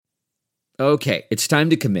Okay, it's time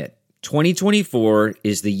to commit. 2024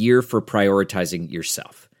 is the year for prioritizing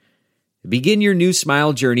yourself. Begin your new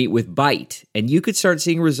smile journey with Byte, and you could start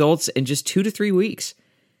seeing results in just 2 to 3 weeks.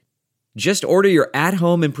 Just order your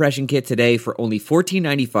at-home impression kit today for only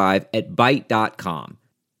 $14.95 at Byte.com.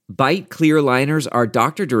 Byte clear aligners are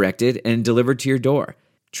doctor-directed and delivered to your door.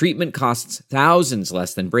 Treatment costs thousands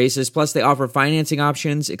less than braces, plus they offer financing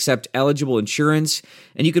options, accept eligible insurance,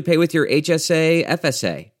 and you could pay with your HSA,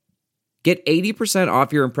 FSA. Get 80%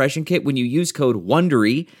 off your impression kit when you use code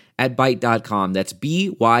WONDERY at Byte.com. That's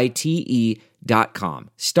BYTE.com.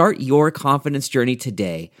 Start your confidence journey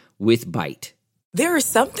today with Byte. There are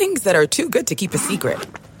some things that are too good to keep a secret.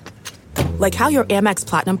 Like how your Amex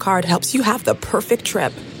Platinum card helps you have the perfect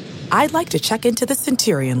trip. I'd like to check into the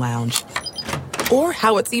Centurion Lounge. Or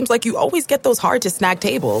how it seems like you always get those hard-to-snag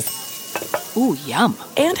tables. Ooh, yum.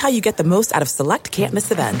 And how you get the most out of select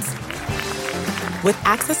can't-miss events. With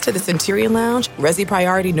access to the Centurion Lounge, Resi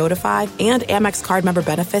Priority Notified, and Amex card member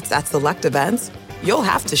benefits at select events, you'll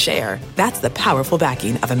have to share. That's the powerful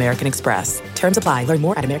backing of American Express. Terms apply. Learn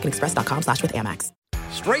more at americanexpress.com/withAmex.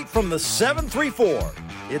 Straight from the 734,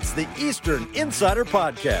 it's the Eastern Insider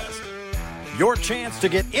Podcast. Your chance to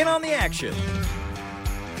get in on the action.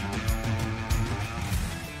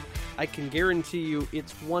 I can guarantee you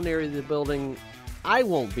it's one area of the building I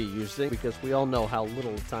won't be using because we all know how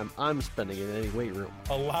little time I'm spending in any weight room.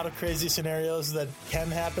 A lot of crazy scenarios that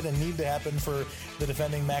can happen and need to happen for the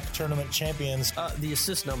defending MAC tournament champions. The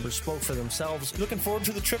assist numbers spoke for themselves. Looking forward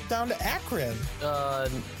to the trip down to Akron.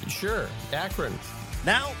 Sure, Akron.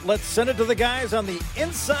 Now, let's send it to the guys on the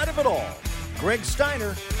inside of it all. Greg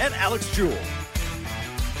Steiner and Alex Jewell.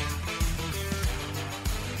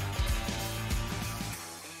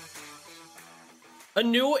 A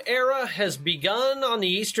new era has begun on the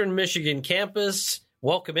Eastern Michigan campus.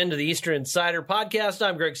 Welcome into the Eastern Insider Podcast.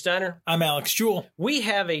 I'm Greg Steiner. I'm Alex Jewell. We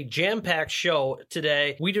have a jam-packed show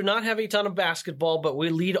today. We do not have a ton of basketball, but we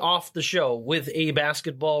lead off the show with a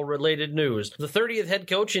basketball-related news. The 30th head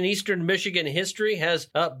coach in Eastern Michigan history has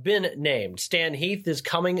been named. Stan Heath is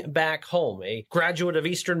coming back home. A graduate of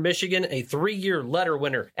Eastern Michigan, a 3-year letter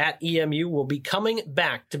winner at EMU, will be coming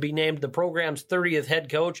back to be named the program's 30th head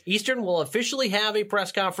coach. Eastern will officially have a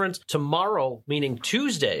press conference tomorrow, meaning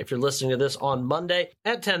Tuesday, if you're listening to this on Monday,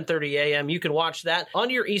 at 10:30 a.m. You can watch that on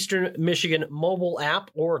your Eastern Michigan mobile app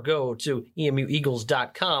or go to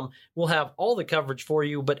emueagles.com. We'll have all the coverage for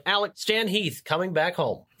you. But Alex, Stan Heath coming back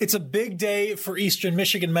home. It's a big day for Eastern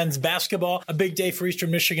Michigan men's basketball, a big day for Eastern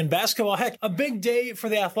Michigan basketball. Heck, a big day for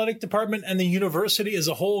the athletic department and the university as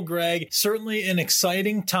a whole, Greg. Certainly an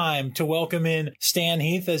exciting time to welcome in Stan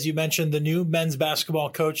Heath, as you mentioned, the new men's basketball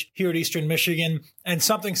coach here at Eastern Michigan. And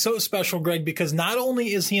something so special, Greg, because not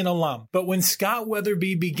only is he an alum, but when Scott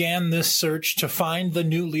Weatherby began this search to find the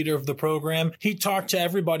new leader of the program, he talked to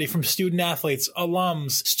everybody from student athletes,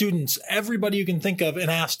 alums, students, everybody you can think of, and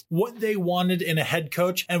asked what they wanted in a head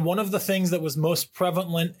coach. And one of the things that was most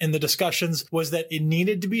prevalent in the discussions was that it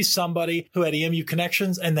needed to be somebody who had EMU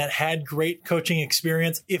connections and that had great coaching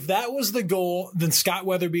experience. If that was the goal, then Scott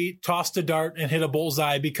Weatherby tossed a dart and hit a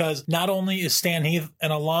bullseye, because not only is Stan Heath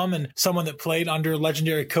an alum and someone that played under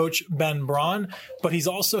legendary coach Ben Braun, but he's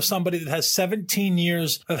also somebody that has 17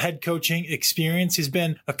 years of head coaching experience. He's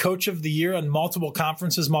been a coach of the year on multiple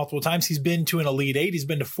conferences, multiple times. He's been to an Elite Eight. He's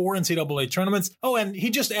been to 4 NCAA tournaments. Oh, and he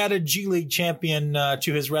just added G League champion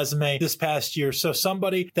to his resume this past year. So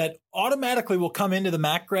somebody that automatically will come into the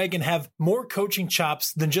MAC, Greg, and have more coaching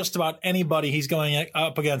chops than just about anybody he's going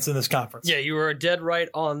up against in this conference. Yeah, you are dead right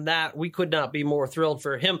on that. We could not be more thrilled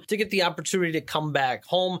for him to get the opportunity to come back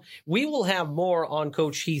home. We will have more on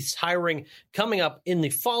Coach Heath's hiring coming up in the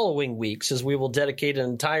following weeks, as we will dedicate an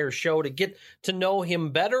entire show to get to know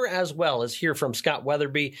him better, as well as hear from Scott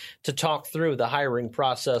Weatherby to talk through the hiring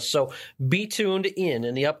process. So be tuned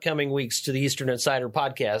in the upcoming weeks to the Eastern Insider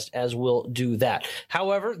Podcast as we'll do that.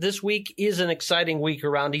 However, this week is an exciting week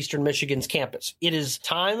around Eastern Michigan's campus. It is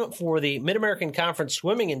time for the Mid-American Conference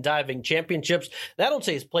Swimming and Diving Championships. That'll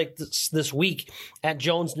take place this week at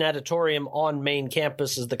Jones Natatorium on main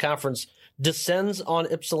campus as the conference descends on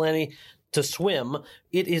Ypsilanti to swim.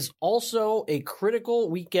 It is also a critical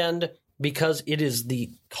weekend because it is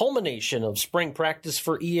the culmination of spring practice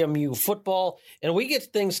for EMU football, and we get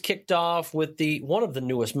things kicked off with one of the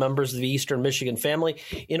newest members of the Eastern Michigan family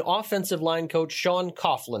in offensive line coach Sean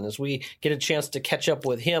Coughlin, as we get a chance to catch up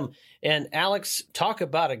with him And Alex, talk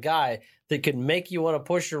about a guy that could make you want to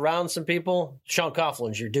push around some people. Sean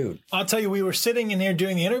Coughlin's your dude. I'll tell you, we were sitting in here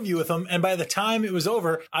doing the interview with him, and by the time it was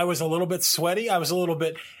over, I was a little bit sweaty. I was a little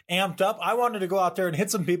bit amped up. I wanted to go out there and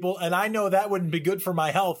hit some people, and I know that wouldn't be good for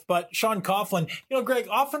my health. But Sean Coughlin, Greg,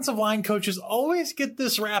 offensive line coaches always get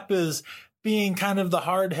this rap as being kind of the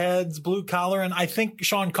hard heads, blue collar. And I think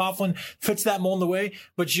Sean Coughlin fits that mold in the way,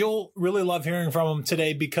 but you'll really love hearing from him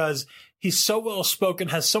today because he's so well spoken,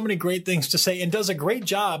 has so many great things to say, and does a great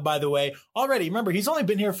job, by the way, already. Remember, he's only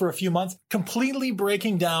been here for a few months, completely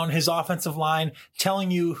breaking down his offensive line,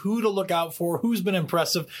 telling you who to look out for, who's been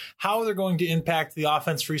impressive, how they're going to impact the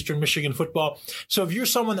offense for Eastern Michigan football. So if you're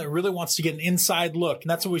someone that really wants to get an inside look, and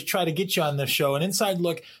that's what we try to get you on this show, an inside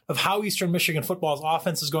look of how Eastern Michigan football's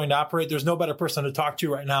offense is going to operate, there's no better person to talk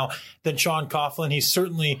to right now than Sean Coughlin. He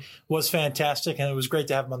certainly was fantastic, and it was great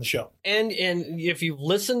to have him on the show. And if you've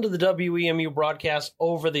listened to the WEMU broadcast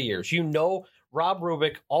over the years, Rob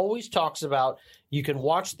Rubick always talks about you can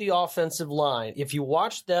watch the offensive line. If you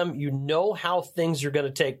watch them, you know how things are going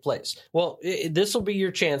to take place. Well, this will be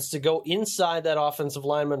your chance to go inside that offensive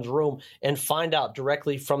lineman's room and find out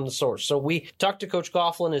directly from the source. So we talked to Coach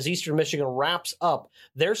Coughlin as Eastern Michigan wraps up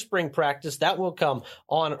their spring practice. That will come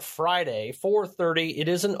on Friday, 4:30. It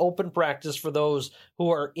is an open practice for those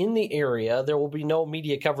who are in the area. There will be no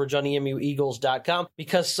media coverage on EMUEagles.com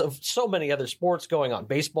because of so many other sports going on.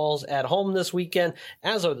 Baseball's at home this weekend,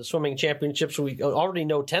 as are the swimming championships. We already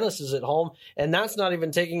know tennis is at home, and that's not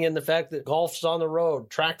even taking in the fact that golf's on the road,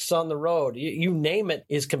 track's on the road. You name it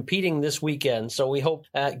is competing this weekend. So we hope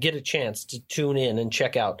get a chance to tune in and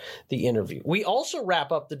check out the interview. We also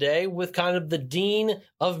wrap up the day with kind of the dean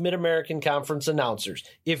of Mid-American Conference announcers.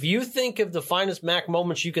 If you think of the finest MAC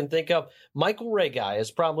moments you can think of, Michael Regai has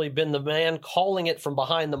probably been the man calling it from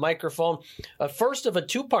behind the microphone. First of a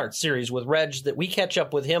two-part series with Reg that we catch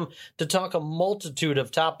up with him to talk a multitude of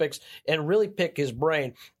topics and really pick his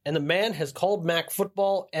brain. And the man has called MAC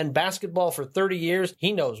football and basketball for 30 years.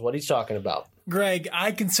 He knows what he's talking about. Greg,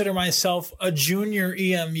 I consider myself a junior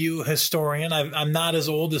EMU historian. I'm not as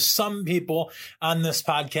old as some people on this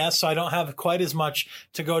podcast, so I don't have quite as much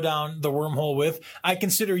to go down the wormhole with. I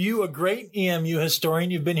consider you a great EMU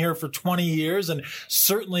historian. You've been here for 20 years and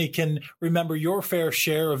certainly can remember your fair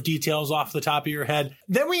share of details off the top of your head.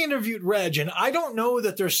 Then we interviewed Reg, and I don't know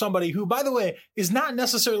that there's somebody who, by the way, is not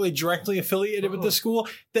necessarily directly affiliated with the school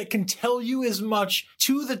that can tell you as much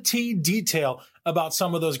to the T detail about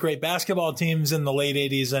some of those great basketball teams in the late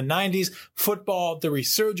 80s and 90s, football, the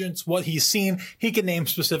resurgence, what he's seen. He can name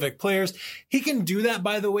specific players. He can do that,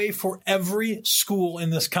 by the way, for every school in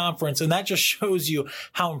this conference. And that just shows you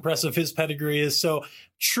how impressive his pedigree is. So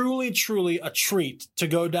truly, truly a treat to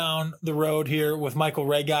go down the road here with Michael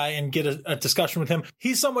Regai and get a discussion with him.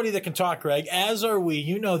 He's somebody that can talk, Greg, as are we.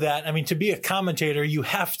 You know that. I mean, to be a commentator, you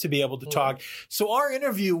have to be able to talk. So our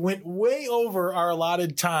interview went way over our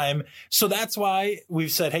allotted time. So that's why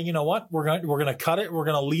we've said, hey, you know what? We're going to cut it. We're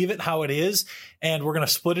going to leave it how it is. And we're going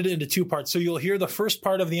to split it into two parts. So you'll hear the first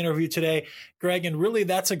part of the interview today, Greg, and really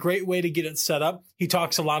that's a great way to get it set up. He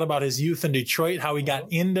talks a lot about his youth in Detroit, how he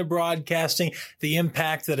got into broadcasting, the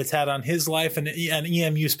impact that it's had on his life and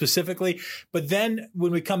EMU specifically. But then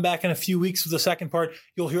when we come back in a few weeks with the second part,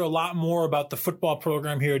 you'll hear a lot more about the football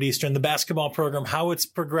program here at Eastern, the basketball program, how it's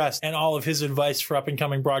progressed, and all of his advice for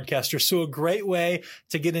up-and-coming broadcasters. So a great way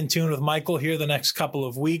to get in tune with Michael here the next couple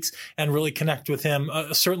of weeks and really connect with him.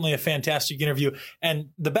 Certainly a fantastic interview and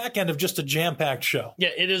the back end of just a jam-packed show. Yeah,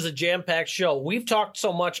 it is a jam-packed show. We've talked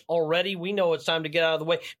so much already. We know it's time to get out of the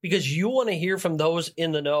way because you want to hear from those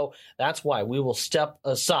in the know. That's why we will step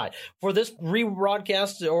aside. For this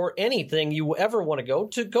rebroadcast or anything you ever want to go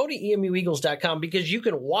to EMUEagles.com because you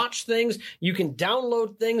can watch things, you can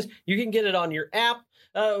download things, you can get it on your app.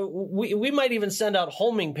 We might even send out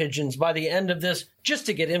homing pigeons by the end of this just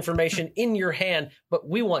to get information in your hand, but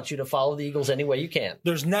we want you to follow the Eagles any way you can.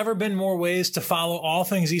 There's never been more ways to follow all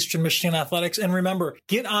things Eastern Michigan athletics. And remember,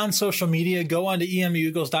 get on social media, go on to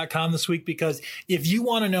EMUEagles.com this week, because if you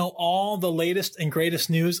want to know all the latest and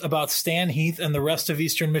greatest news about Stan Heath and the rest of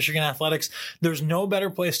Eastern Michigan athletics, there's no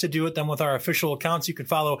better place to do it than with our official accounts. You can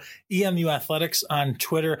follow EMU Athletics on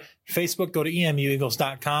Twitter, Facebook, go to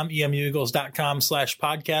EMUEagles.com,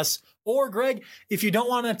 EMUEagles.com/podcasts. Or, Greg, if you don't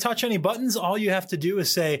want to touch any buttons, all you have to do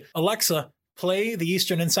is say, Alexa, play the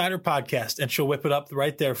Eastern Insider podcast, and she'll whip it up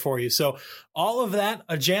right there for you. So all of that,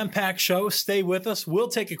 a jam-packed show. Stay with us. We'll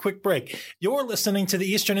take a quick break. You're listening to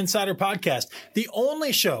the Eastern Insider podcast, the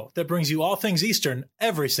only show that brings you all things Eastern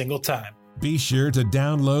every single time. Be sure to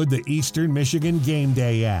download the Eastern Michigan Game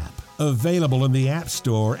Day app, available in the App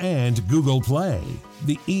Store and Google Play.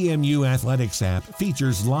 The EMU Athletics app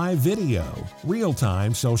features live video,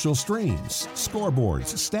 real-time social streams,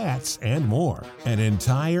 scoreboards, stats, and more. An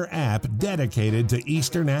entire app dedicated to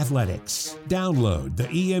Eastern athletics. Download the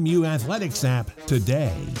EMU Athletics app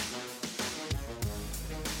today.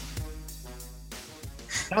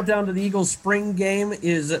 Countdown to the Eagles spring game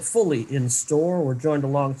is fully in store. We're joined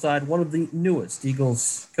alongside one of the newest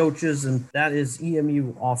Eagles coaches, and that is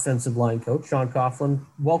EMU offensive line coach Sean Coughlin.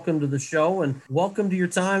 Welcome to the show, and welcome to your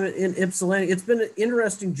time in Ypsilanti. It's been an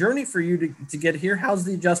interesting journey for you to get here. How's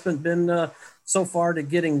the adjustment been so far to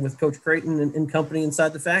getting with Coach Creighton and company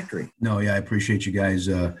inside the factory? No, yeah, I appreciate you guys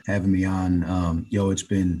having me on. It's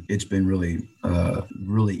been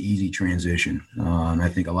really easy transition, and I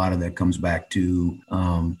think a lot of that comes back to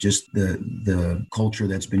just the culture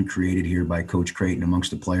that's been created here by Coach Creighton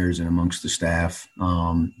amongst the players and amongst the staff.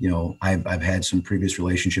 I've had some previous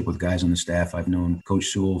relationship with guys on the staff. I've known Coach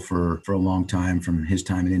Sewell for a long time, from his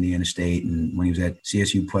time at Indiana State and when he was at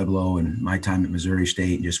CSU Pueblo, and my time at Missouri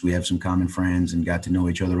State. Just we have some common friends and got to know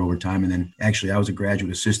each other over time. And then actually I was a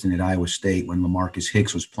graduate assistant at Iowa State when LaMarcus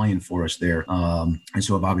Hicks was playing for us there. And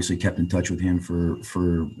so I've obviously kept in touch with him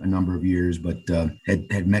for a number of years, but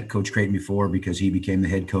had met Coach Creighton before because he became the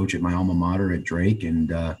head coach at my alma mater at Drake. And,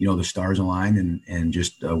 the stars aligned and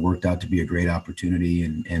just worked out to be a great opportunity.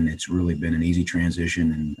 And it's really been an easy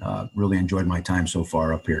transition, and really enjoyed my time so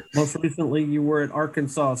far up here. Most recently, you were at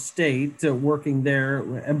Arkansas State working there,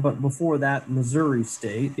 but before that, Missouri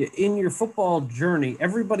State. In your football journey,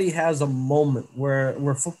 everybody has a moment where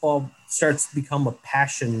football starts to become a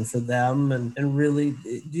passion for them, and really,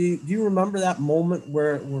 do you remember that moment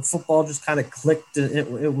where football just kind of clicked and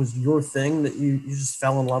it was your thing that you just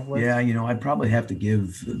fell in love with? Yeah, I'd probably have to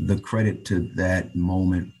give the credit to that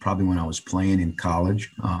moment probably when I was playing in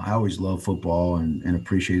college. I always loved football and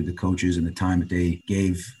appreciated the coaches and the time that they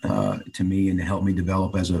gave to me and to help me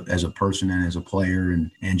develop as a person and as a player,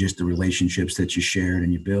 and just the relationships that you shared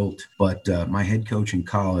and you built. But my head coach in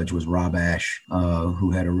college was Rob Ash,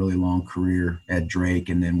 who had a really long career at Drake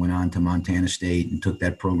and then went on to Montana State and took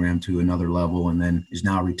that program to another level, and then is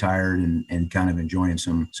now retired and kind of enjoying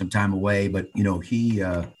some time away. But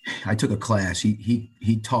I took a class.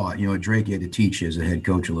 He taught, at Drake you had to teach as a head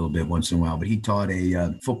coach a little bit once in a while, but he taught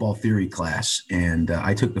a football theory class, and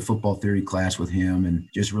I took the football theory class with him and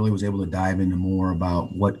just really was able to dive into more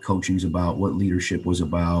about what coaching's about, what leadership was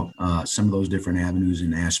about, some of those different avenues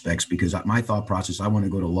and aspects, because my thought process, I want to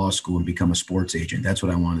go to law school and become a sports agent. That's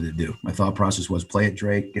what I wanted to do. My thought process was play at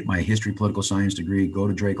Drake, get my history, political science degree, go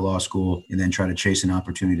to Drake Law School, and then try to chase an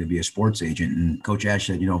opportunity to be a sports agent. And Coach Ash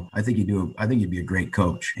said, I think you'd be a great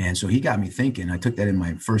coach. And so he got me thinking. I took that in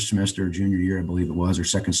my first semester junior year, I believe it was, or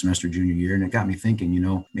second semester junior year. And it got me thinking,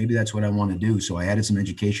 maybe that's what I want to do. So I added some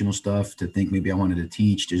educational stuff to think maybe I wanted to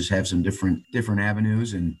teach, to just have some different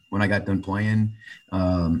avenues. And when I got done playing,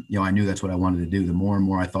 I knew that's what I wanted to do. The more and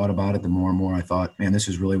more I thought about it, the more and more I thought, man, this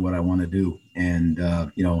is really what I want to do. And,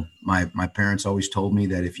 my parents always told me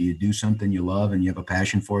that if you do something you love and you have a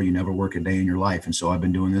passion for, you never work a day in your life. And so I've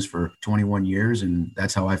been doing this for 21 years, and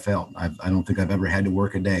that's how I felt. I don't think I've ever had to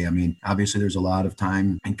work a day. I mean, obviously there's a lot of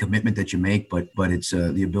time and commitment that you make, but it's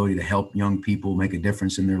the ability to help young people make a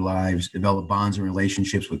difference in their lives, develop bonds and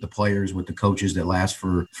relationships with the players, with the coaches that last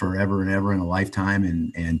for forever and ever in a lifetime.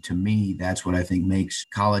 And to me, that's what I think makes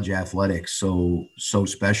college athletics so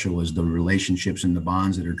special, is the relationships and the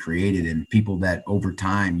bonds that are created, and people that over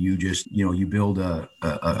time you just, you build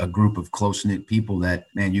a group of close-knit people that,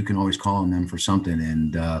 man, you can always call on them for something.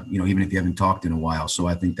 And, even if you haven't talked in a while. So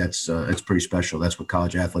I think that's pretty special. That's what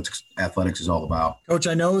college athletics is all about. Coach,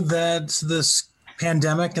 I know that this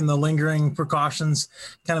pandemic and the lingering precautions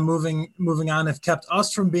kind of moving on have kept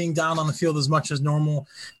us from being down on the field as much as normal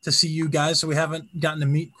to see you guys. So we haven't gotten to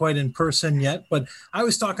meet quite in person yet, but I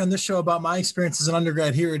always talk on this show about my experience as an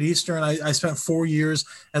undergrad here at Eastern. I spent 4 years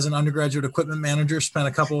as an undergraduate equipment manager, spent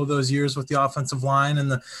a couple of those years with the offensive line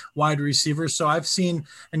and the wide receivers. So I've seen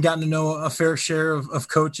and gotten to know a fair share of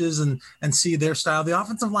coaches and see their style. The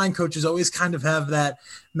offensive line coaches always kind of have that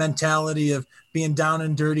mentality of being down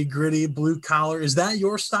and dirty, gritty, blue collar. Is that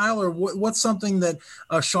your style, or what's something that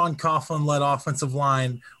Sean Coughlin-led offensive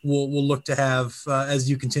line will look to have as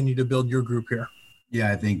you continue to build your group here? Yeah,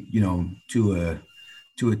 I think,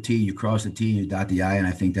 to a T, you cross the T, you dot the I, and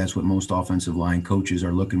I think that's what most offensive line coaches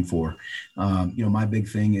are looking for. My big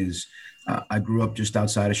thing is I grew up just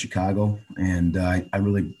outside of Chicago, and I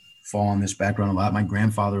really fall on this background a lot. My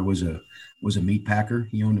grandfather was a was a meat packer.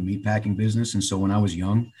 He owned a meat packing business. And so when I was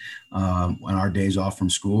young, on our days off from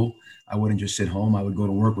school, I wouldn't just sit home. I would go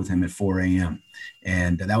to work with him at 4 a.m.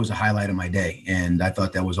 And that was a highlight of my day. And I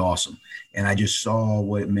thought that was awesome. And I just saw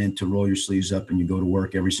what it meant to roll your sleeves up and you go to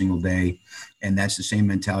work every single day. And that's the same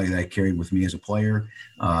mentality that I carried with me as a player.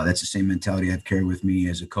 That's the same mentality I've carried with me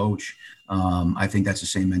as a coach. I think that's the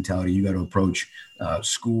same mentality you got to approach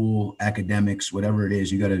school, academics, whatever it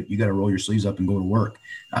is. You got to roll your sleeves up and go to work.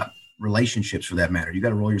 Relationships, for that matter, you got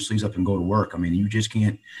to roll your sleeves up and go to work. I mean, you just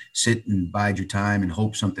can't sit and bide your time and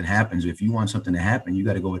hope something happens. If you want something to happen, you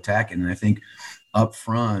got to go attack it. And I think up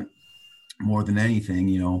front, more than anything,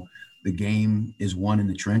 the game is won in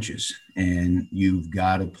the trenches, and you've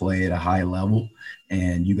got to play at a high level,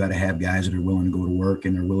 and you got to have guys that are willing to go to work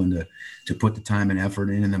and they're willing to put the time and effort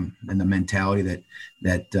in, and the mentality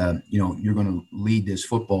that you're going to lead this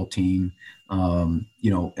football team,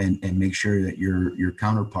 and make sure that your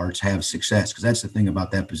counterparts have success. Because that's the thing about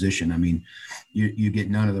that position. I mean, you get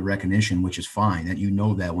none of the recognition, which is fine. That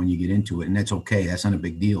that when you get into it, and that's okay. That's not a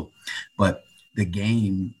big deal. But the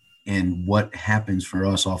game and what happens for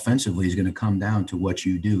us offensively is going to come down to what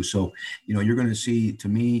you do. So, you're going to see, to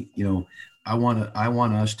me, I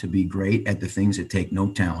want us to be great at the things that take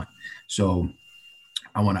no talent. So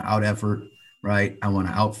I want to out effort, right? I want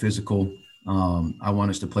to out physical. I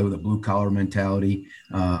want us to play with a blue collar mentality.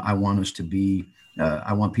 I want us to be,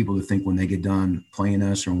 I want people to think when they get done playing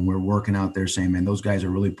us or when we're working out there saying, man, those guys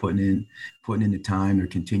are really putting in the time. They're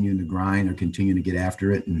continuing to grind. They're continuing to get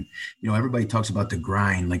after it. And, everybody talks about the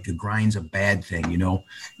grind, like the grind's a bad thing,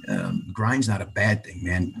 grind's not a bad thing,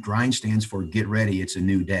 man. Grind stands for get ready. It's a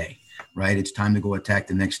new day. Right? It's time to go attack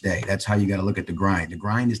the next day. That's how you got to look at the grind. The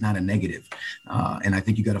grind is not a negative. And I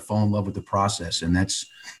think you got to fall in love with the process. And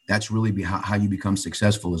that's really how you become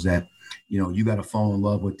successful, is that, you got to fall in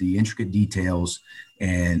love with the intricate details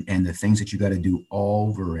and the things that you got to do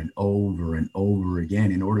over and over and over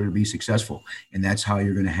again in order to be successful. And that's how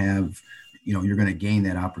you're going to have, you're going to gain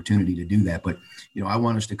that opportunity to do that. But, I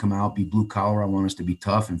want us to come out, be blue collar. I want us to be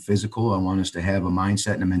tough and physical. I want us to have a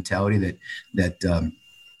mindset and a mentality that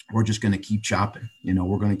we're just going to keep chopping.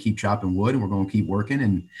 We're going to keep chopping wood, and we're going to keep working,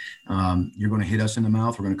 and you're going to hit us in the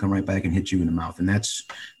mouth. We're going to come right back and hit you in the mouth. And that's,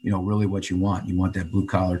 really what you want. You want that blue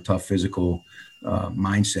collar, tough, physical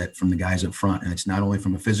mindset from the guys up front. And it's not only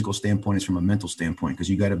from a physical standpoint, it's from a mental standpoint, because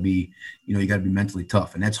you got to be mentally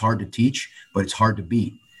tough. And that's hard to teach, but it's hard to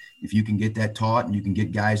beat. If you can get that taught and you can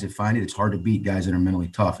get guys that find it, it's hard to beat guys that are mentally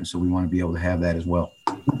tough. And so we want to be able to have that as well.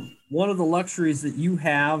 One of the luxuries that you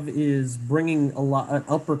have is bringing an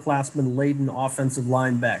upperclassman laden offensive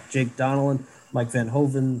line back. Jake Donelon, Mike Van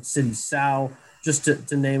Hoven, Sidy Sow, just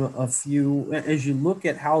to name a few. As you look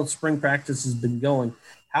at how spring practice has been going,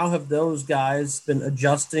 how have those guys been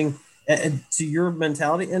adjusting to your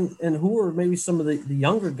mentality? And who are maybe some of the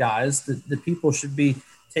younger guys that people should be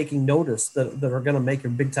taking notice that are going to make a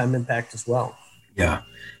big-time impact as well? Yeah.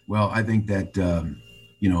 Well, I think that,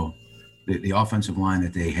 the offensive line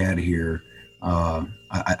that they had here,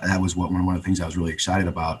 that was one of the things I was really excited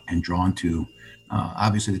about and drawn to.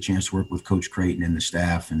 Obviously, the chance to work with Coach Creighton and the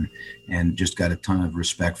staff, and just got a ton of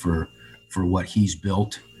respect for what he's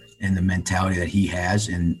built and the mentality that he has.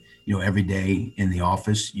 And every day in the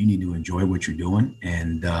office, you need to enjoy what you're doing.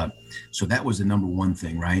 And so that was the number one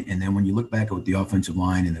thing, right? And then when you look back at the offensive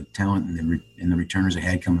line and the talent and the returners they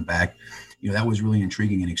had coming back, that was really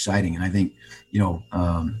intriguing and exciting. And I think,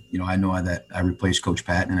 I know that I replaced Coach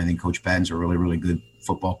Patton, and I think Coach Patton's a really, really good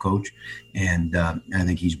football coach. And I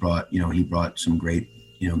think he brought some great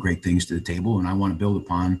things to the table. And I want to build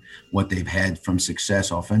upon what they've had from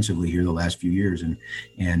success offensively here the last few years.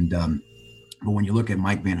 But when you look at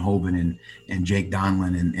Mike Van Hoven and Jake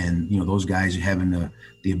Donelon and those guys having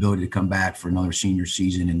the ability to come back for another senior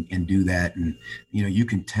season and do that, and you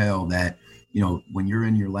can tell that when you're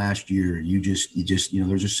in your last year, you just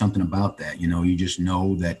there's just something about that. You just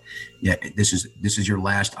know that this is your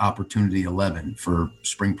last opportunity 11 for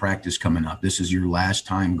spring practice coming up. This is your last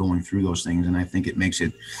time going through those things, and I think it makes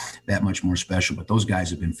it that much more special. But those guys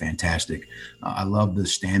have been fantastic. I love the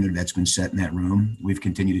standard that's been set in that room. We've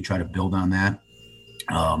continued to try to build on that.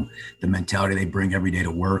 The mentality they bring every day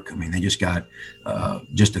to work. I mean, they just got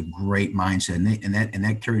just a great mindset, and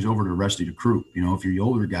that carries over to the rest of your group. If your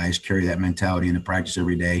older guys carry that mentality into practice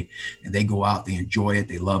every day, and they go out, they enjoy it,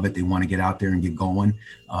 they love it, they want to get out there and get going.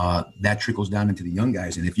 That trickles down into the young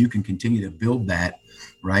guys, and if you can continue to build that,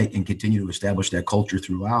 right, and continue to establish that culture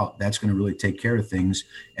throughout, that's going to really take care of things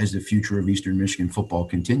as the future of Eastern Michigan football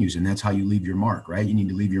continues. And that's how you leave your mark, right? You need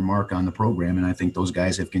to leave your mark on the program. And I think those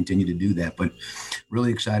guys have continued to do that. But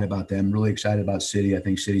really excited about them, really excited about Sidy. I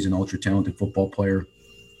think Sidy's an ultra talented football player.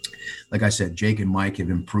 like I said, Jake and Mike have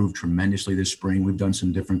improved tremendously this spring. We've done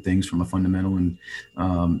some different things from a fundamental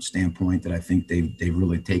and standpoint that I think they've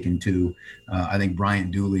really taken to. I think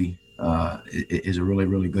Brian Dooley is a really,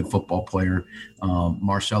 really good football player.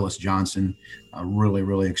 Marcellus Johnson, really,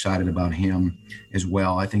 really excited about him as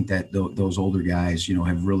well. I think that those older guys,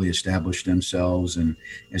 have really established themselves and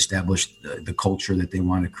established the culture that they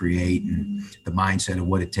want to create and the mindset of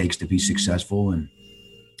what it takes to be successful.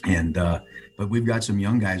 But we've got some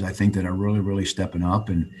young guys, I think, that are really, really stepping up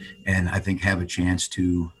and I think have a chance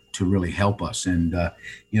to really help us. And,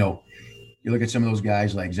 you look at some of those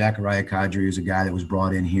guys like Zachariah Kadri is a guy that was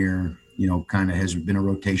brought in here, kind of has been a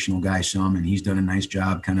rotational guy some, and he's done a nice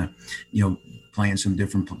job kind of,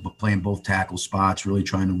 playing both tackle spots, really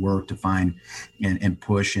trying to work to find and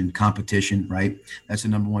push and competition, right? That's the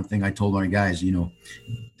number one thing I told our guys,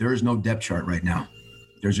 there is no depth chart right now.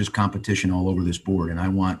 There's just competition all over this board. And I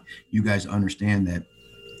want you guys to understand that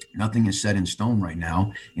nothing is set in stone right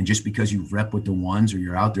now. And just because you rep with the ones or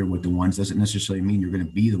you're out there with the ones doesn't necessarily mean you're going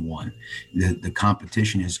to be the one. The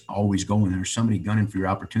competition is always going. There's somebody gunning for your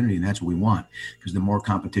opportunity, and that's what we want. Because the more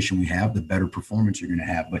competition we have, the better performance you're going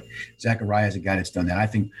to have. But Zachariah is a guy that's done that. I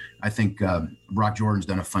think Brock Jordan's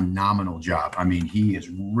done a phenomenal job. I mean, he has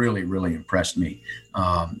really, really impressed me.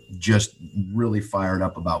 Just really fired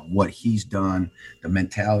up about what he's done, the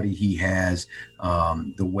mentality he has,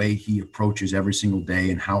 the way he approaches every single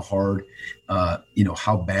day and how hard,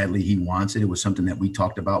 how badly he wants it. It was something that we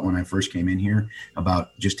talked about when I first came in here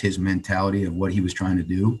about just his mentality of what he was trying to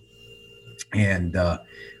do. And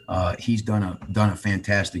he's done a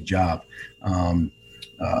fantastic job.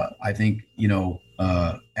 I think,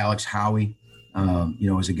 Alex Howie,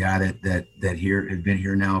 is a guy that here had been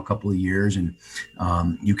here now a couple of years, and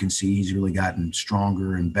you can see he's really gotten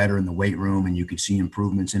stronger and better in the weight room, and you can see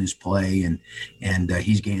improvements in his play, and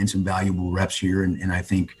he's gained some valuable reps here, and I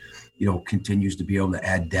think continues to be able to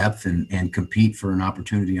add depth and compete for an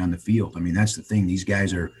opportunity on the field. I mean, that's the thing. These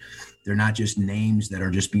guys they're not just names that are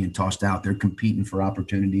just being tossed out. They're competing for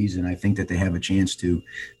opportunities, and I think that they have a chance to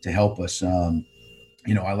help us.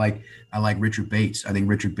 I like Richard Bates. I think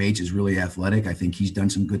Richard Bates is really athletic. I think he's done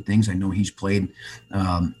some good things. I know he's played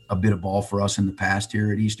a bit of ball for us in the past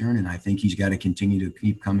here at Eastern, and I think he's got to continue to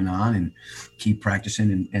keep coming on and keep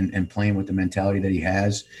practicing and playing with the mentality that he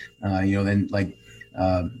has. Then like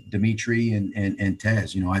Dimitri and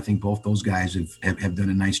Tez, I think both those guys have done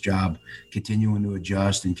a nice job continuing to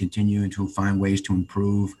adjust and continuing to find ways to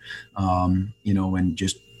improve, and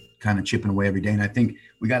just kind of chipping away every day. And I think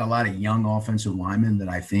we got a lot of young offensive linemen that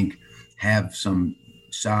I think have some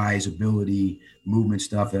size, ability, movement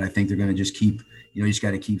stuff that I think they're going to just keep, you just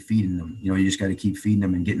got to keep feeding them. You just got to keep feeding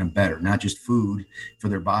them and getting them better, not just food for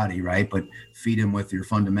their body, right? But feed them with your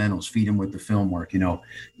fundamentals, feed them with the film work, Jimmy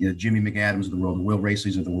McAdams of the world, the Will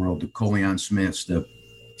Racleys of the world, the Coleon Smiths, the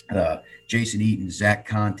Jason Eaton, Zach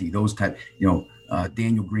Conte, those type,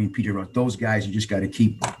 Daniel Green, Peter Ross, those guys, you just got to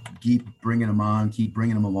keep bringing them on, keep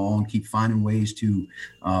bringing them along, keep finding ways to,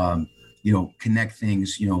 connect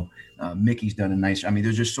things. Mickey's done a nice,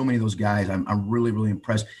 there's just so many of those guys. I'm really, really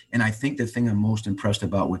impressed. And I think the thing I'm most impressed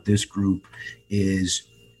about with this group is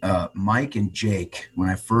Mike and Jake. When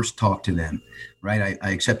I first talked to them, right,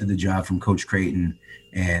 I accepted the job from Coach Creighton,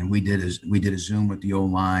 and we did a Zoom with the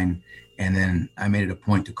O-line. And then I made it a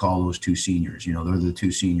point to call those two seniors, they're the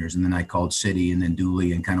two seniors. And then I called City and then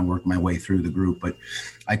Dooley and kind of worked my way through the group. But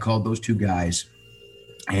I called those two guys,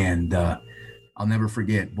 and I'll never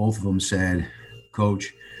forget, both of them said,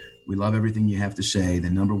 Coach, we love everything you have to say. The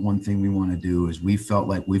number one thing we want to do is we felt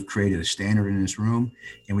like we've created a standard in this room,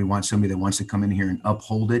 and we want somebody that wants to come in here and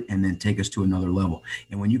uphold it and then take us to another level.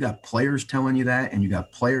 And when you got players telling you that, and you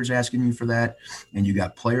got players asking you for that, and you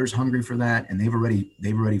got players hungry for that, and they've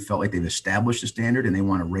already felt like they've established a standard and they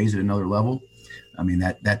want to raise it another level,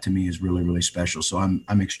 that to me is really, really special. So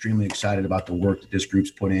I'm extremely excited about the work that this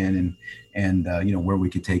group's put in and where we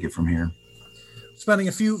could take it from here. Spending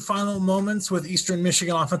a few final moments with Eastern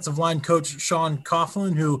Michigan offensive line coach Sean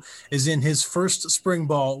Coughlin, who is in his first spring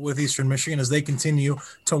ball with Eastern Michigan as they continue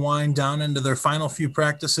to wind down into their final few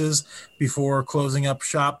practices before closing up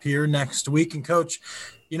shop here next week. And Coach,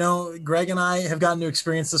 Greg and I have gotten to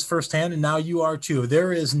experience this firsthand, and now you are too.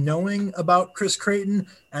 There is knowing about Chris Creighton,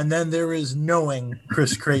 and then there is knowing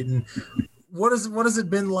Chris Creighton. What has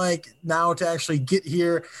it been like now to actually get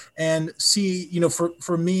here and see,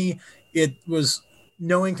 for me, it was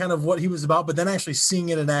knowing kind of what he was about, but then actually seeing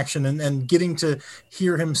it in action and getting to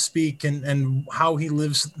hear him speak and how he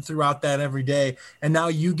lives throughout that every day. And now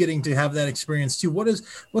you getting to have that experience too.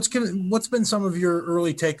 What's been some of your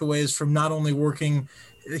early takeaways from not only working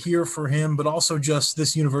here for him, but also just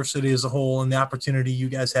this university as a whole and the opportunity you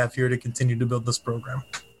guys have here to continue to build this program?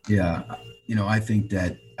 Yeah, I think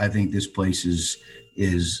this place is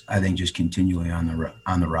I think just continually on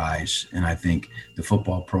the rise, and I think the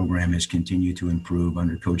football program has continued to improve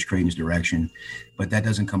under Coach Creighton's direction. But that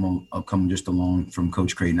doesn't come just alone from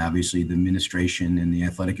Coach Creighton. Obviously, the administration and the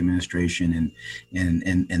athletic administration and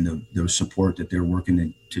the support that they're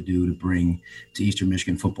working to do to bring to Eastern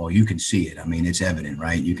Michigan football. You can see it. I mean, it's evident,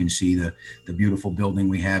 right? You can see the beautiful building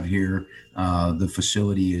we have here. The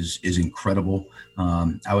facility is incredible.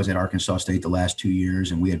 I was at Arkansas State the last 2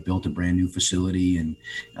 years, and we had built a brand new facility, and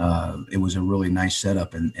it was a really nice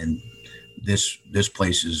setup. And this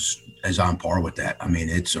place is on par with that. I mean,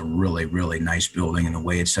 it's a really, really nice building, and the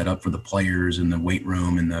way it's set up for the players and the weight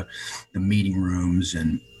room and the meeting rooms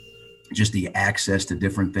and just the access to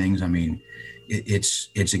different things. I mean, it's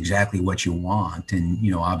exactly what you want. And,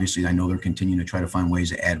 obviously I know they're continuing to try to find ways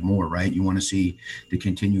to add more, right? You want to see the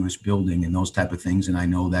continuous building and those type of things. And I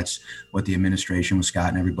know that's what the administration with Scott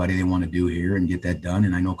and everybody, they want to do here and get that done.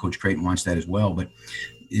 And I know Coach Creighton wants that as well. But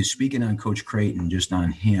speaking on Coach Creighton, just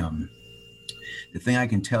on him, the thing I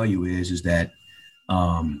can tell you is that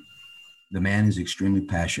the man is extremely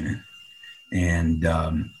passionate, and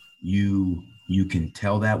you can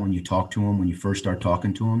tell that when you talk to him, when you first start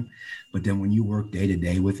talking to him. But then when you work day to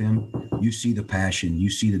day with him, you see the passion, you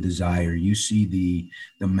see the desire, you see the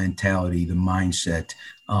mentality, the mindset.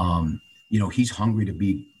 He's hungry to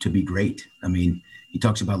be great. I mean, he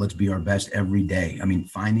talks about let's be our best every day. I mean,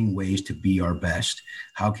 finding ways to be our best.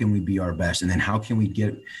 How can we be our best? And then how can we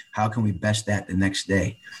best that the next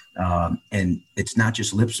day? And it's not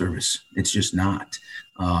just lip service. It's just not.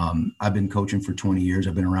 I've been coaching for 20 years.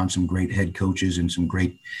 I've been around some great head coaches and some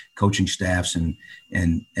great coaching staffs and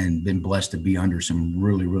been blessed to be under some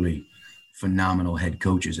really, really phenomenal head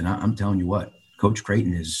coaches. And I'm telling you what, Coach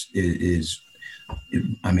Creighton is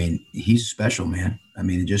I mean, he's special, man. I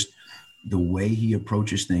mean, just the way he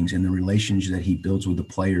approaches things and the relations that he builds with the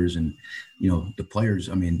players, and the players,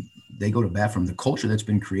 I mean, they go to bat for him. The culture that's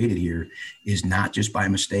been created here is not just by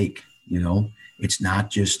mistake. It's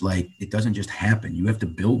not just like, it doesn't just happen. You have to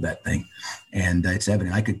build that thing, and it's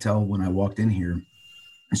evident. I could tell when I walked in here,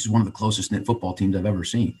 this is one of the closest knit football teams I've ever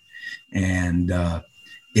seen, and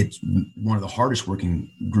it's one of the hardest working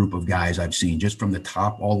group of guys I've seen, just from the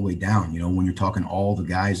top all the way down. When you're talking all the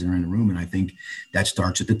guys that are in the room, and I think that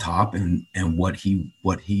starts at the top and what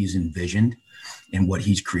he's envisioned and what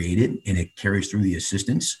he's created, and it carries through the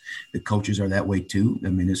assistants. The coaches are that way too. I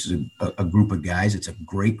mean, this is a group of guys. It's a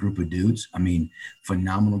great group of dudes. I mean,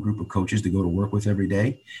 phenomenal group of coaches to go to work with every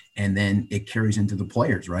day. And then it carries into the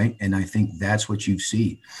players, right? And I think that's what you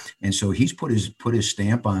see. And so he's put his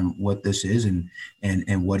stamp on what this is and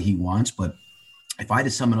what he wants. But if I had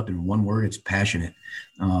to sum it up in one word, it's passionate.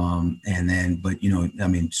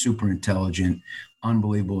 Super intelligent,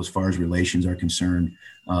 unbelievable as far as relations are concerned.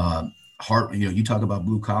 Heart, you talk about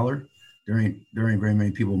blue collar, there ain't very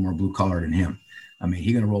many people more blue collar than him. I mean,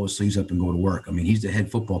 he's going to roll his sleeves up and go to work. I mean, he's the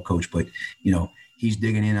head football coach, but he's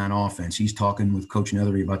digging in on offense. He's talking with Coach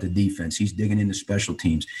Nethery about the defense. He's digging into special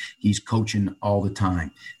teams. He's coaching all the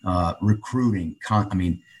time, recruiting.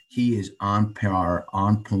 He is on par,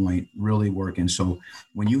 on point, really working. So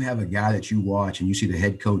when you have a guy that you watch and you see the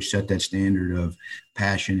head coach set that standard of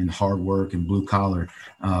passion and hard work and blue collar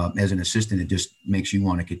as an assistant, it just makes you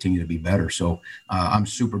want to continue to be better. So I'm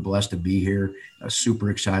super blessed to be here, super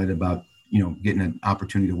excited about, getting an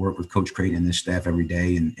opportunity to work with Coach Creighton and this staff every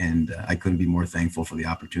day. And I couldn't be more thankful for the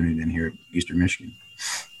opportunity than here at Eastern Michigan.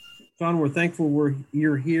 John, we're thankful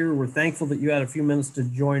you're here. We're thankful that you had a few minutes to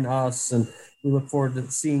join us, and we look forward to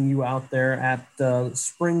seeing you out there at the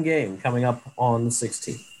spring game coming up on the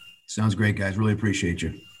 16th. Sounds great, guys. Really appreciate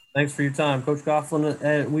you. Thanks for your time, Coach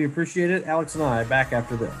Coughlin. We appreciate it. Alex and I back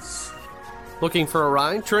after this. Looking for a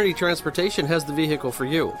ride? Trinity Transportation has the vehicle for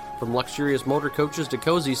you. From luxurious motor coaches to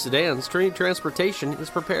cozy sedans, Trinity Transportation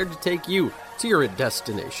is prepared to take you to your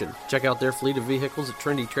destination. Check out their fleet of vehicles at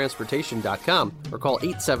TrinityTransportation.com or call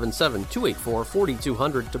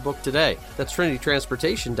 877-284-4200 to book today. That's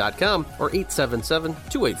TrinityTransportation.com or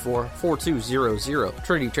 877-284-4200.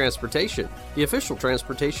 Trinity Transportation, the official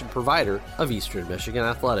transportation provider of Eastern Michigan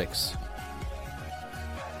Athletics.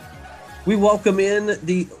 We welcome in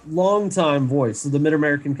the longtime voice of the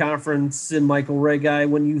Mid-American Conference in Michael Regai.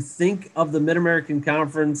 When you think of the Mid-American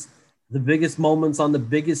Conference, the biggest moments on the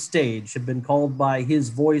biggest stage have been called by his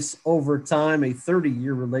voice over time, a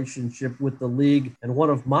 30-year relationship with the league, and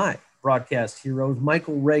one of my broadcast heroes,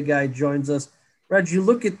 Michael Regai, joins us. Reg, you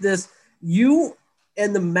look at this, you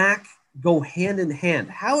and the MAC go hand in hand.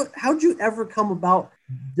 How'd you ever come about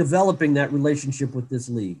developing that relationship with this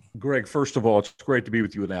league? Greg, first of all, it's great to be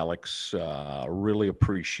with you and Alex. Really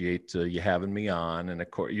appreciate you having me on. And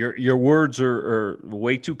of course, your words are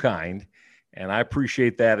way too kind, and I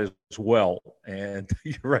appreciate that as well. And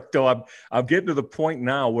you're right, though. I'm getting to the point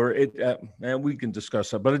now where and we can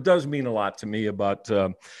discuss that, but it does mean a lot to me about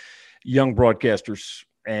young broadcasters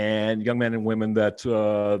and young men and women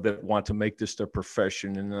that want to make this their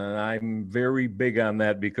profession. And I'm very big on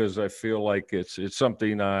that because I feel like it's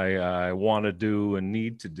something I want to do and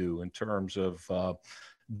need to do in terms of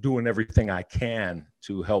doing everything I can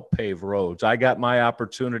to help pave roads. I got my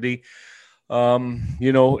opportunity.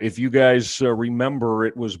 If you guys remember,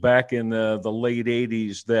 it was back in the late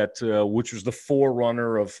 80s that which was the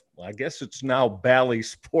forerunner of, I guess it's now Bally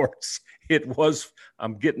Sports. It was,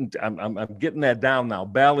 I'm getting that down now.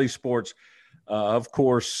 Bally Sports, of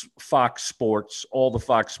course, Fox Sports, all the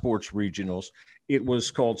Fox Sports regionals. It was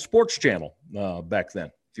called Sports Channel back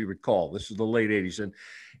then, if you recall. This is the late 80s.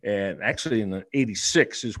 And actually in the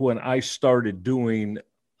 86 is when I started doing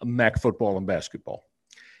MAC football and basketball.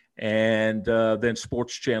 And then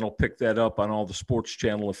Sports Channel picked that up on all the Sports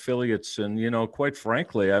Channel affiliates. And, quite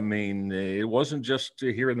frankly, I mean, it wasn't just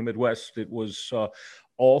here in the Midwest. It was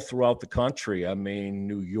all throughout the country. I mean,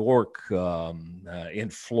 New York, in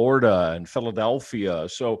Florida and Philadelphia.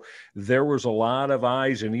 So there was a lot of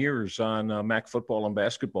eyes and ears on MAC football and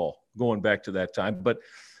basketball going back to that time. But,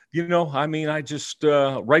 I just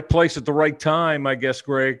right place at the right time, I guess,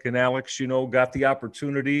 Greg and Alex, got the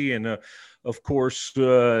opportunity. And of course,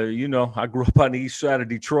 I grew up on the east side of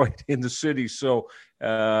Detroit in the city. So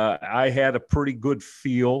I had a pretty good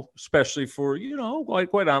feel, especially for,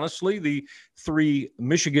 quite honestly, the three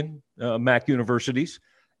Michigan MAC universities,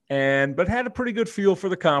 but had a pretty good feel for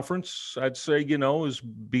the conference. I'd say, is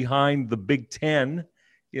behind the Big Ten,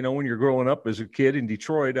 when you're growing up as a kid in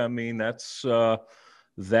Detroit. I mean, that's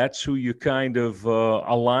who you kind of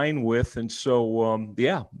align with. And so,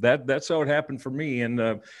 that's how it happened for me.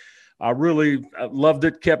 And I really loved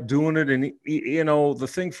it, kept doing it. And, the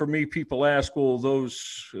thing for me, people ask, well,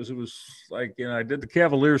 it was like, I did the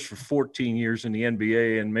Cavaliers for 14 years in the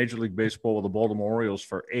NBA and Major League Baseball with the Baltimore Orioles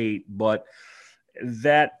for 8. But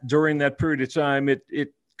during that period of time,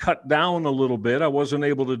 it cut down a little bit. I wasn't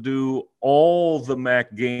able to do all the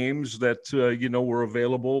MAC games that, were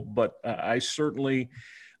available. But I certainly,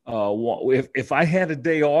 if I had a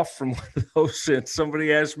day off from one of those and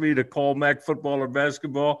somebody asked me to call MAC football or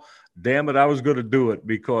basketball, damn it, I was going to do it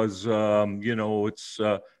because, it's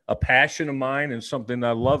a passion of mine and something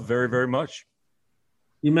I love very, very much.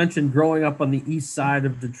 You mentioned growing up on the east side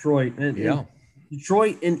of Detroit. And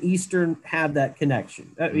Detroit and Eastern have that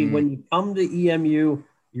connection. I mean, when you come to EMU,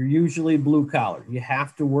 you're usually blue collar. You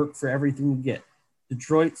have to work for everything you get.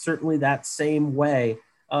 Detroit, certainly that same way.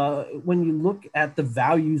 When you look at the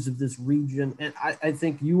values of this region, and I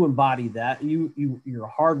think you embody that. You're a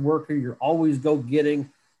hard worker. You're always go-getting.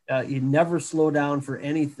 You never slow down for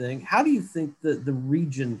anything. How do you think the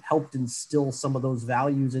region helped instill some of those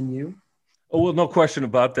values in you? Oh, well, no question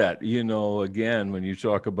about that. Again, when you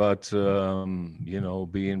talk about,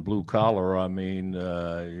 being blue collar, I mean,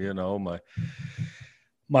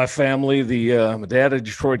 my family, my dad, a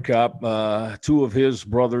Detroit cop, two of his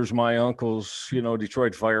brothers, my uncles,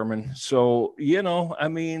 Detroit firemen. So,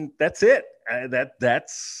 that's it.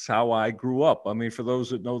 That's how I grew up. I mean, for those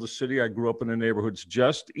that know the city, I grew up in the neighborhoods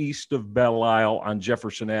just east of Belle Isle on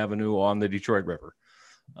Jefferson Avenue on the Detroit River.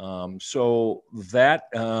 So that,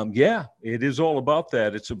 it is all about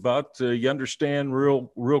that. It's about, you understand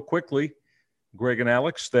real quickly, Greg and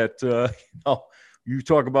Alex, that, you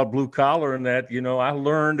talk about blue collar and that, I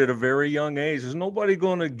learned at a very young age, there's nobody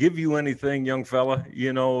going to give you anything, young fella.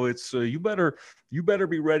 It's you better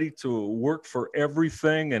be ready to work for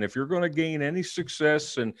everything. And if you're going to gain any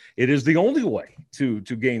success, and it is the only way to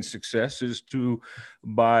gain success is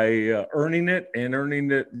by earning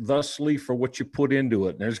it thusly for what you put into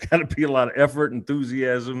it. And there's got to be a lot of effort,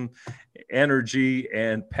 enthusiasm, energy,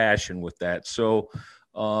 and passion with that. So,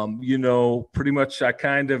 pretty much I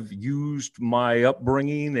kind of used my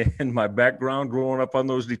upbringing and my background growing up on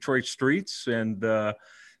those Detroit streets. And,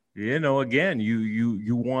 again,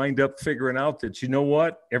 you wind up figuring out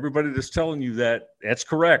that, everybody that's telling you that's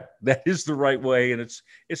correct. That is the right way. And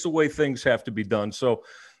it's the way things have to be done. So,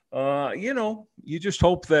 you just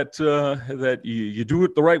hope that you do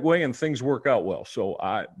it the right way and things work out well. So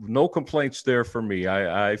no complaints there for me.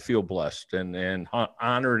 I feel blessed and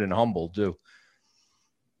honored and humbled too.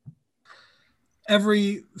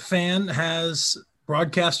 Every fan has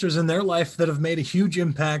broadcasters in their life that have made a huge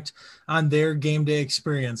impact on their game day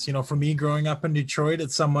experience. You know, for me growing up in Detroit,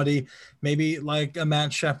 it's somebody maybe like a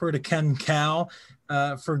Matt Shepard, a Ken Cal.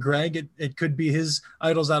 For Greg, it could be his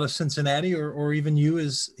idols out of Cincinnati or even you,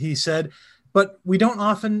 as he said. But we don't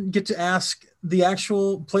often get to ask the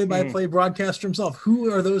actual play-by-play broadcaster himself.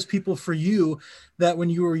 Who are those people for you that when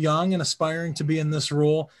you were young and aspiring to be in this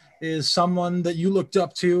role is someone that you looked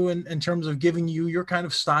up to in terms of giving you your kind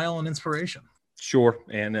of style and inspiration? Sure.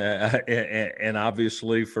 And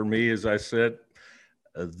obviously for me, as I said,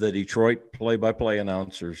 the Detroit play-by-play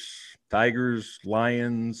announcers, Tigers,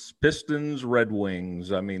 Lions, Pistons, Red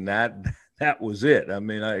Wings. I mean, that was it. I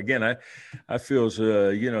mean, I feel as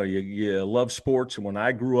you love sports. And when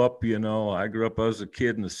I grew up, I grew up as a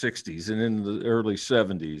kid in the 60s and in the early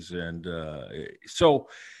 70s. And so,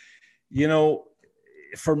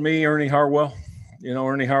 for me, Ernie Harwell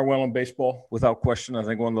in baseball, without question, I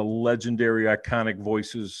think one of the legendary, iconic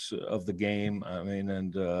voices of the game. I mean,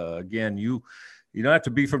 and again, you don't have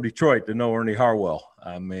to be from Detroit to know Ernie Harwell.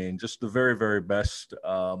 I mean, just the very, very best.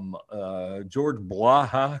 George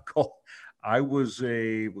Blaha.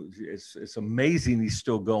 It's amazing he's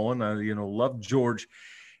still going. I love George.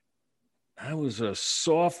 I was a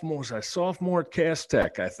sophomore at Cass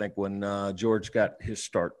Tech, I think, when George got his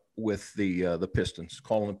start with the Pistons,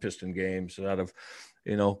 calling the Piston games out of,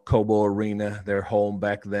 Cobo Arena, their home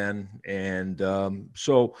back then. And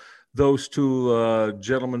so those two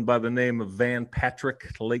gentlemen by the name of Van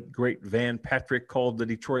Patrick, the late great Van Patrick, called the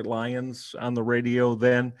Detroit Lions on the radio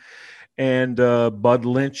then. And Bud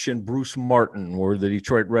Lynch and Bruce Martin were the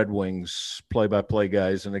Detroit Red Wings play-by-play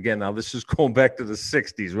guys. And again, now this is going back to the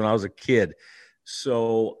 60s when I was a kid.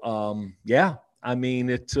 So, I mean,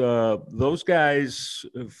 those guys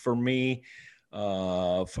for me,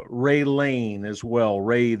 Ray Lane as well.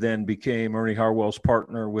 Ray then became Ernie Harwell's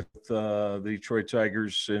partner with the Detroit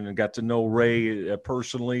Tigers and got to know Ray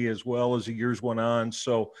personally as well as the years went on.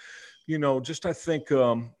 So, I think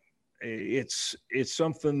it's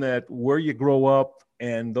something that where you grow up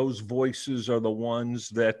and those voices are the ones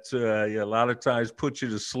that a lot of times put you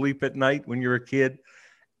to sleep at night when you're a kid.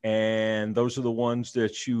 And those are the ones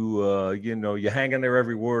that you hang on their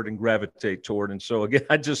every word and gravitate toward. And so, again,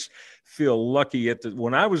 I just feel lucky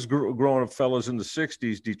when I was growing up, fellas, in the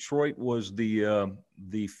 60s, Detroit was the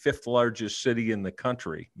fifth largest city in the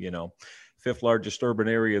country, fifth largest urban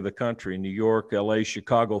area of the country, New York, LA,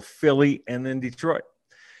 Chicago, Philly, and then Detroit.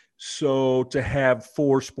 So to have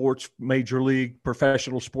 4 major league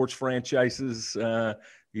professional sports franchises,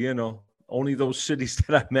 only those cities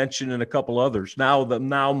that I mentioned and a couple others. Now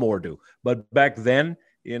more do. But back then,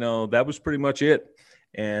 that was pretty much it.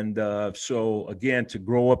 And so, again, to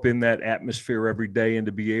grow up in that atmosphere every day and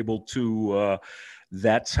to be able to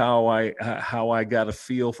that's how I got a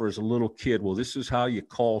feel for as a little kid. Well, this is how you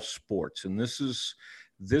call sports. And this is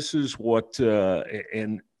what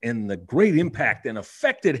and the great impact and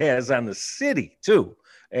effect it has on the city, too.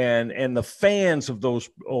 And the fans of those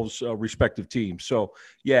respective teams. So,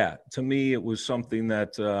 yeah, to me, it was something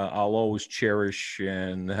that I'll always cherish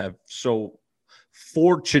and have so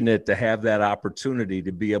fortunate to have that opportunity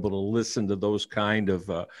to be able to listen to those kind of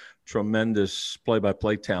tremendous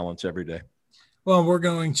play-by-play talents every day. Well, we're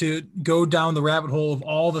going to go down the rabbit hole of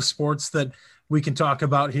all the sports that we can talk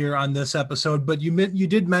about here on this episode. But you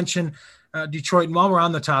did mention Detroit. And while we're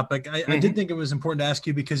on the topic, I did think it was important to ask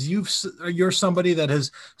you because you're somebody that has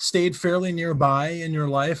stayed fairly nearby in your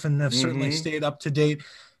life and have certainly stayed up to date.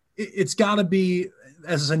 It's got to be,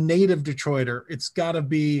 as a native Detroiter, it's got to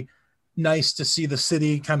be nice to see the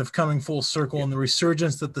city kind of coming full circle and the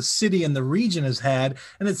resurgence that the city and the region has had.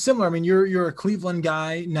 And it's similar. I mean, you're a Cleveland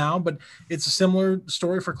guy now, but it's a similar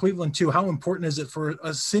story for Cleveland too. How important is it for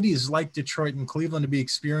cities like Detroit and Cleveland to be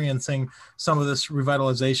experiencing some of this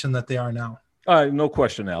revitalization that they are now? No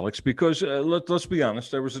question, Alex, because let's be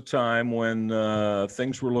honest, there was a time when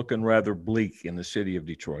things were looking rather bleak in the city of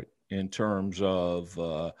Detroit in terms of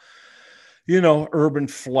urban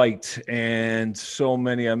flight and so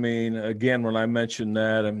many. I mean, again, when I mentioned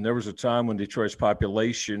that, there was a time when Detroit's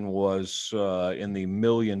population was in the 1.4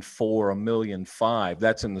 million, 1.5 million.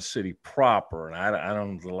 That's in the city proper. And I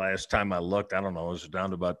don't know, the last time I looked, I don't know, is it down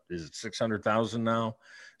to about, is it 600,000 now?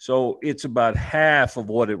 So it's about half of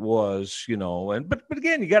what it was, but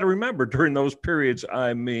again, you got to remember during those periods,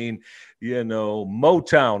 I mean,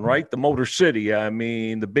 Motown, right? The Motor City. I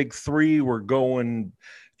mean, the big three were going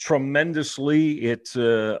tremendously. It's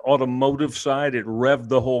automotive side. It revved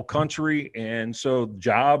the whole country. And so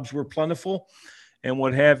jobs were plentiful and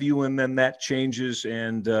what have you. And then that changes.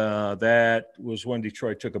 And that was when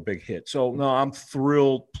Detroit took a big hit. So no, I'm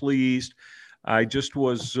thrilled, pleased. I just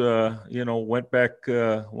was, went back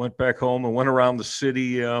home and went around the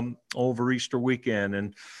city over Easter weekend,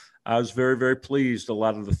 and I was very, very pleased. A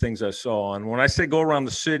lot of the things I saw, and when I say go around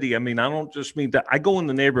the city, I mean I don't just mean that. I go in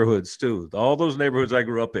the neighborhoods too, all those neighborhoods I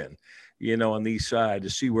grew up in, on the east side, to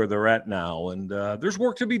see where they're at now. And there's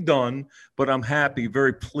work to be done, but I'm happy,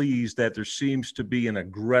 very pleased that there seems to be an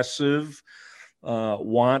aggressive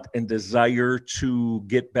want and desire to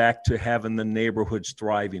get back to having the neighborhoods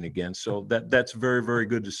thriving again. So that's very, very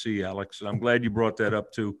good to see, Alex. And I'm glad you brought that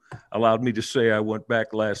up too. Allowed me to say I went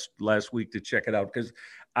back last week to check it out, because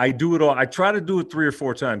I do it all. I try to do it 3 or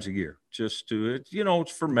 4 times a year, just to, it's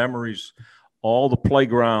for memories, all the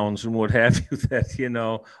playgrounds and what have you,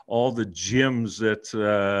 that, all the gyms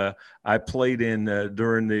that I played in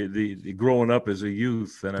during the growing up as a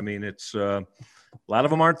youth. And I mean, it's a lot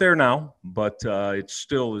of them aren't there now, but it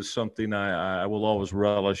still is something I will always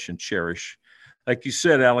relish and cherish. Like you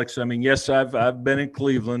said, Alex, I mean, yes, I've been in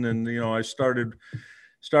Cleveland, and, I started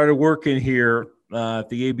working here at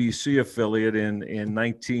the ABC affiliate in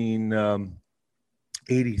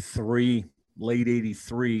 1983, late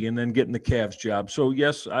 83, and then getting the Cavs job. So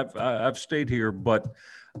yes, I've stayed here, but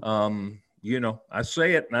I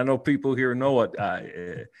say it, and I know people here know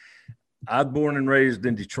it. I'm born and raised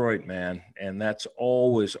in Detroit, man, and that's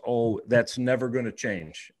that's never going to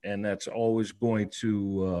change, and that's always going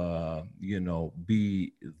to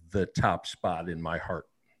be the top spot in my heart.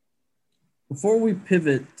 Before we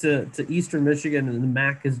pivot to Eastern Michigan and the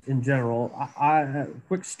MAC in general, I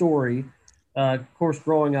quick story. Of course,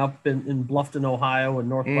 growing up in Bluffton, Ohio, and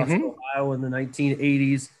Northwest Ohio in the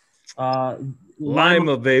 1980s.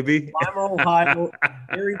 Lima, baby. Lima, Ohio, a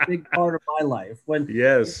very big part of my life. When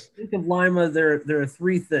you think of Lima, there are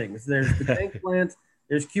 3 things. There's the tank plant,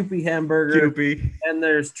 there's Kewpie Hamburger, and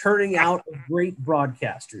there's turning out of great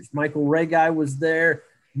broadcasters. Michael Regai was there.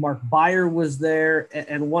 Mark Beyer was there,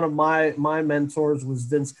 and one of my mentors was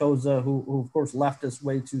Vince Koza, who of course left us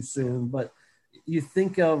way too soon. But you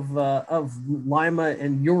think of Lima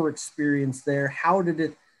and your experience there. How did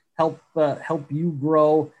it help you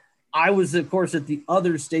grow? I was, of course, at the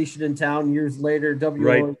other station in town years later,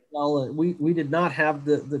 WOL. Right. We did not have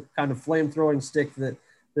the kind of flame throwing stick that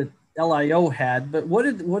LIO had. But what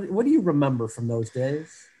do you remember from those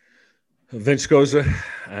days? Vince Koza,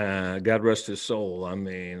 God rest his soul. I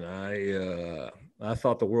mean, I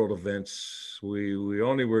thought the world of Vince. We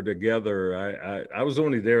only were together. I was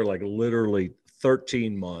only there like literally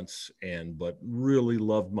 13 months, but really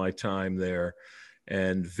loved my time there.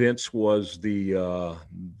 And Vince was the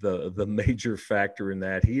major factor in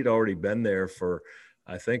that. He had already been there for,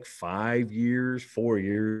 I think, 4 years,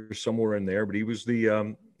 somewhere in there. But he was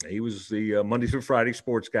the Monday through Friday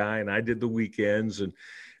sports guy, and I did the weekends. And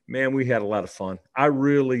man, we had a lot of fun. I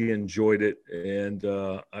really enjoyed it, and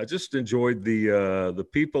I just enjoyed the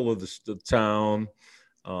people of the town.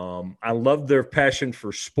 I loved their passion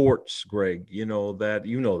for sports, Greg. You know that.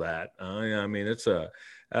 I mean, that's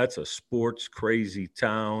a sports crazy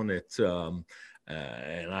town. It's and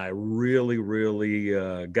I really, really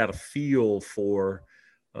got a feel for.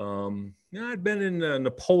 I'd been in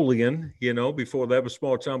Napoleon, before that was a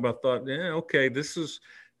small town, but I thought, okay, this is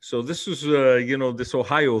this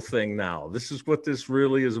Ohio thing now. This is what this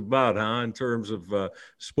really is about, in terms of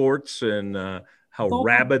sports and how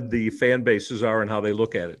rabid the fan bases are and how they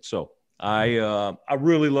look at it. So I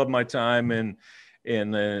really loved my time in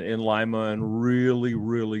Lima, and really,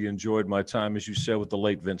 really enjoyed my time, as you said, with the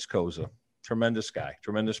late Vince Koza. Tremendous guy,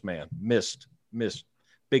 tremendous man. Missed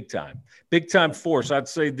big time force. I'd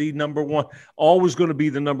say the number one, always going to be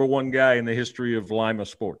the number one guy in the history of Lima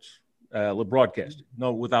sports. Broadcasting,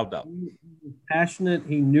 no, without doubt. He was passionate.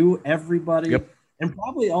 He knew everybody. Yep. And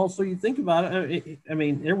probably also, you think about it, I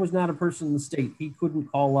mean, there was not a person in the state he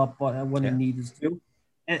couldn't call up when he needed to.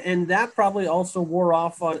 And that probably also wore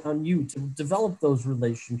off on you to develop those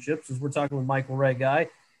relationships. As we're talking with Michael Regai,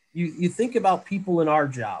 you think about people in our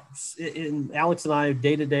jobs. In Alex and I,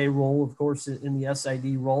 day-to-day role, of course, in the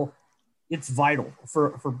SID role, it's vital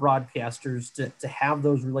for broadcasters to have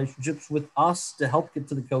those relationships with us to help get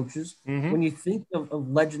to the coaches. Mm-hmm. When you think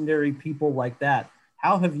of legendary people like that,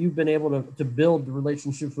 how have you been able to build the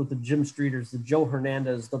relationships with the Jim Streeters, the Joe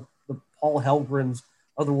Hernandez, the Paul Helgrens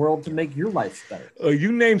of the world to make your life better?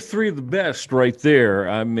 You named 3 of the best right there.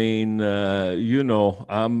 I mean,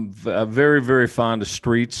 I'm very, very fond of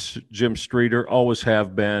Streets, Jim Streeter, always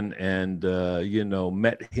have been. And,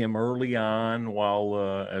 met him early on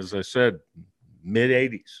while, as I said,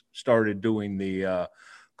 mid-'80s, started doing the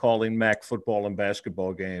calling MAC football and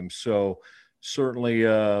basketball games. So certainly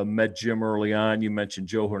met Jim early on. You mentioned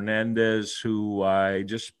Joe Hernandez, who I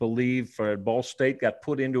just believe at Ball State got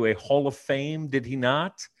put into a Hall of Fame. Did he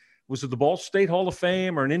not? Was it the Ball State Hall of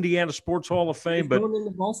Fame or an Indiana Sports Hall of Fame? He's going in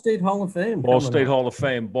the Ball State Hall of Fame. Ball State Hall of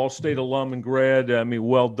Fame. Ball State alum and grad. I mean,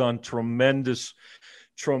 well done. Tremendous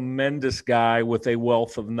guy with a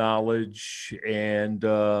wealth of knowledge. And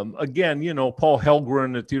again, you know, Paul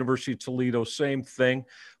Helgren at the University of Toledo, same thing.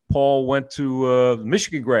 Paul went to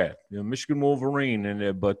Michigan grad, Michigan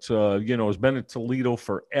Wolverine, but has been at Toledo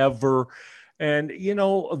forever. And,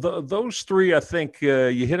 those three, I think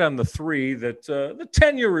you hit on the three that the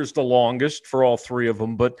tenure is the longest for all three of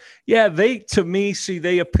them. But, yeah, they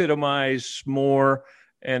epitomize more.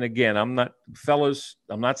 And, again, I'm not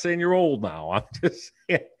saying you're old now. I'm just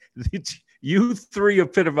saying you three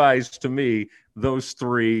epitomize to me those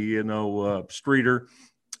three, Streeter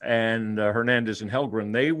and Hernandez and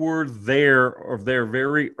Helgren. They were there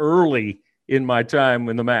very early in my time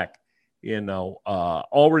in the MAC.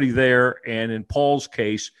 Already there, and in Paul's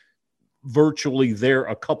case, virtually there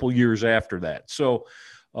a couple years after that. So,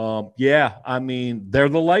 I mean, they're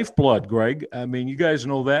the lifeblood, Greg. I mean, you guys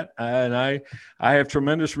know that, and I have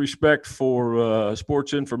tremendous respect for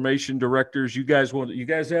sports information directors. You don't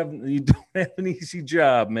have an easy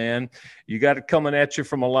job, man. You got it coming at you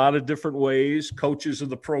from a lot of different ways. Coaches of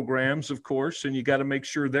the programs, of course, and you got to make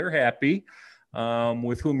sure they're happy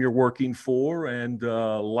with whom you're working for and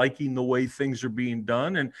liking the way things are being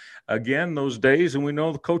done. And again, those days, and we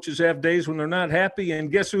know the coaches have days when they're not happy, and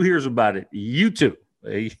guess who hears about it? You two.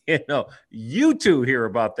 You two hear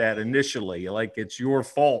about that initially, like it's your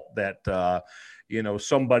fault that,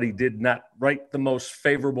 somebody did not write the most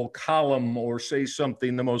favorable column or say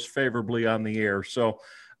something the most favorably on the air. So,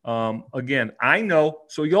 again, I know,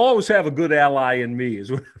 so you always have a good ally in me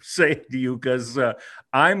is what I'm saying to you, because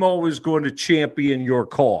I'm always going to champion your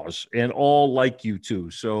cause and all like you two.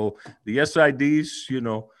 So the SIDs,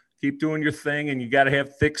 keep doing your thing, and you got to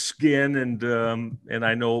have thick skin, and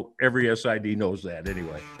I know every SID knows that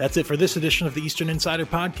anyway. That's it for this edition of the Eastern Insider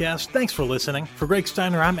Podcast. Thanks for listening. For Greg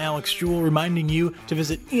Steiner, I'm Alex Jewell, reminding you to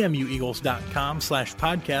visit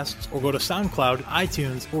emueagles.com/podcasts or go to SoundCloud,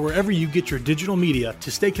 iTunes, or wherever you get your digital media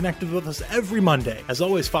to stay connected with us every Monday. As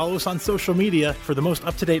always, follow us on social media for the most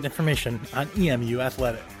up-to-date information on EMU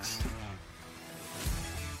athletics.